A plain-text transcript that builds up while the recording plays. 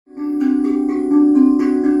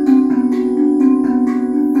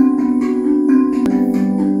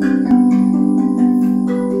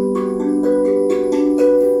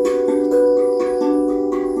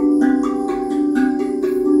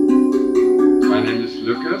My name is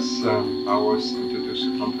Lucas. I was introduced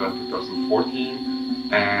to Tantra in 2014,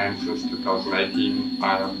 and since 2018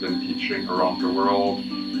 I have been teaching around the world,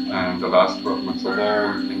 and the last 12 months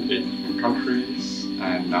alone in 8 different countries,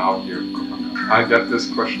 and now here in Colombia. I get this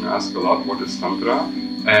question asked a lot, what is Tantra?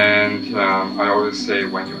 And I always say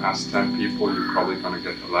when you ask 10 people, you're probably going to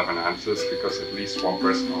get 11 answers, because at least one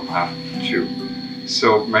person will have 2.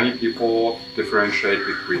 So many people differentiate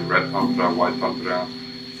between red Tantra, white Tantra.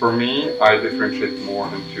 For me, I differentiate more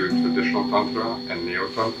into traditional Tantra and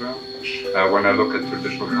Neo-Tantra. When I look at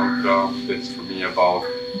traditional Tantra, it's for me about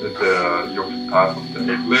the yogic path of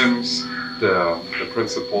the 8 limbs, the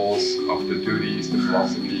principles of the duties, the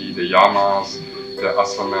philosophy, the yamas, the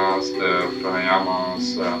asanas, the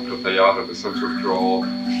pranayamas, pratyahara, the sense withdrawal,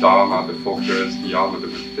 dharma, the focus, dhyana, the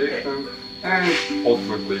meditation, and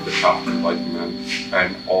ultimately the path to enlightenment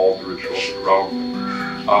and all the rituals around it.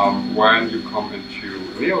 When you come into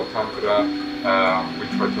Neo-Tantra,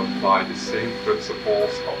 we try to apply the same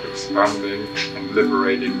principles of expanding and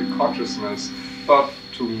liberating the consciousness, but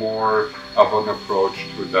to more of an approach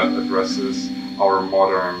to that addresses our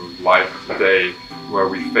modern life today, where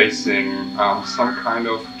we're facing some kind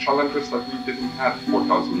of challenges that we didn't have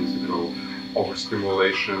 4,000 years ago.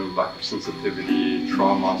 Overstimulation, lack of sensitivity,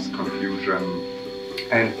 traumas, confusion.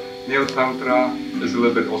 And Neo-Tantra is a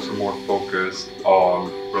little bit also more focused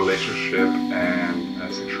on relationship and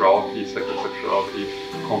sexuality, psychosexuality,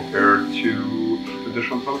 compared to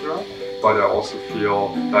traditional Tantra. But I also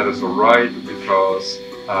feel that is alright, because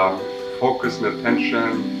focus and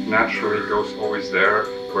attention naturally goes always there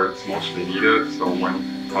where it's mostly needed. So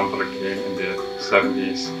when Tantra came in the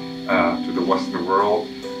 70s to the Western world,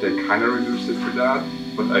 they kind of reduced it to that,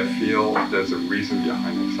 but I feel there's a reason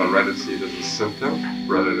behind it. So I'd rather see it as a symptom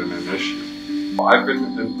rather than an issue. I've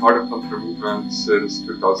been in part of Tantra movement since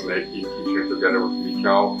 2018, teaching together with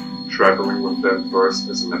Michal, traveling with them first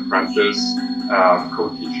as an apprentice,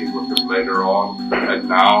 co-teaching with them later on, and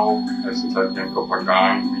now, since I came to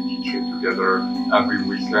Bulgaria, we're teaching together every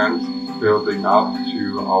weekend, building up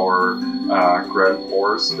to our grand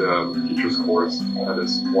course, the teacher's course. That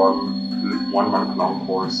is one month-long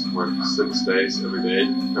course with 6 days every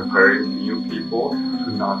day, preparing new people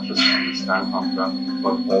to not just understand Tantra,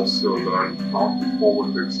 but also learn how to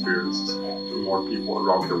forward the experiences to more people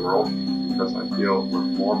around the world. Because I feel with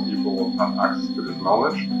more people will have access to this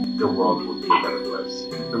knowledge, the world will be a better place.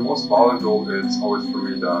 The most valuable is always for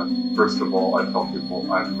me that, first of all, I tell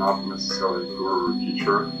people I'm not necessarily a guru or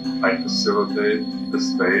teacher. I facilitate the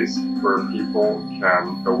space where people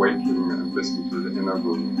can awaken and listen to the inner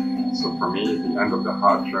guru. So for me, the end of the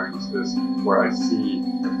hard journeys is where I see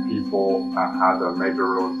that people had a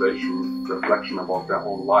major realization, reflection about their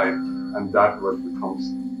own life, and that what becomes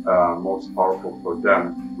most powerful for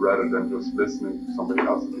them, rather than just listening to somebody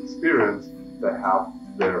else's experience. They have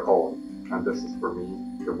their own, and this is for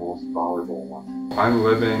me the most valuable one. I'm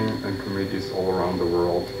living in communities all around the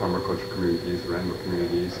world, permaculture communities, rainbow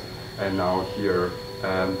communities, and now here.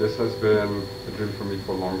 And this has been a dream for me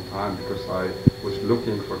for a long time, because I was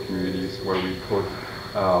looking for communities where we put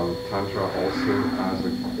Tantra also as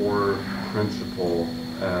a core principle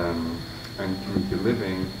and community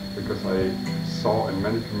living, because I saw in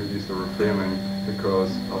many communities that were failing because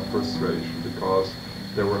of frustration, because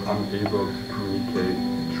they were unable to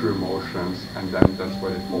communicate true emotions, and then that's why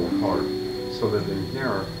they fall apart. So that in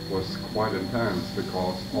here was quite intense,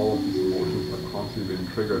 because all of these emotions are constantly being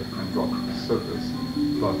triggered and brought to the surface,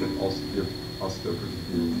 but it also gives us the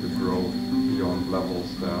opportunity to grow beyond levels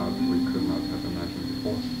that we could not have imagined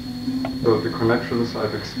before. So the connections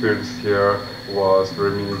I've experienced here was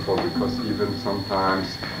very meaningful, because even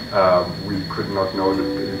sometimes we could not know the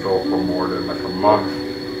people for more than like a month.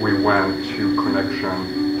 We went to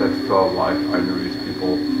connection that felt like I knew these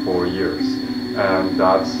people for years. And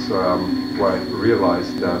that's where I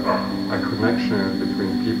realized that a connection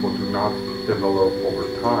between people do not develop over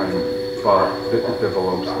time, but it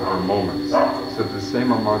develops over moments. So the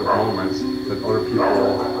same amount of moments that other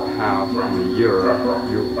people have in a year,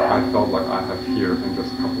 I felt like I have here in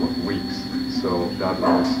just a couple of weeks. So that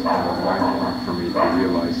was mind-blowing for me to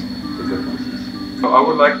realize the differences. So I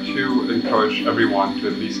would like to encourage everyone to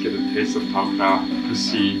at least get a taste of Tantra to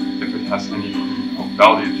see if it has any of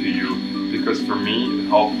value to you, because for me it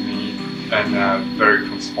helped me in a very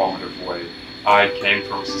transformative way. I came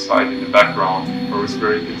from a society in the background where I was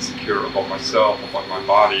very insecure about myself, about my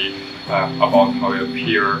body, about how I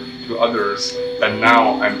appear to others, and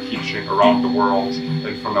now I'm teaching around the world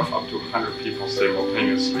in front of up to 100 people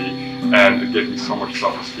simultaneously, and it gave me so much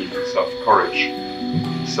self-esteem and self-courage.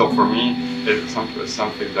 So for me, it's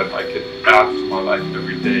something that I could add to my life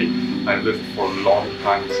every day, I lived for a long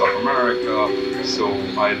time in South America, so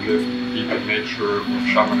I lived deep in nature with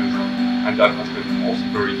shamanism, and that has been also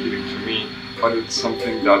very healing to me. But it's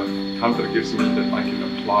something that Tantra gives me that I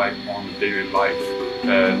can apply on daily life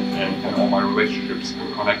and in all my relationships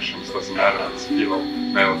and connections. Doesn't matter if it's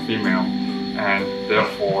male or female. And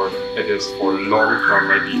therefore it is for long term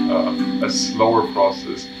maybe a slower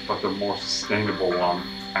process, but the more sustainable one,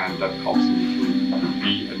 and that helps me to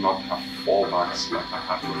be and not have fallbacks like I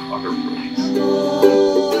have with other approaches.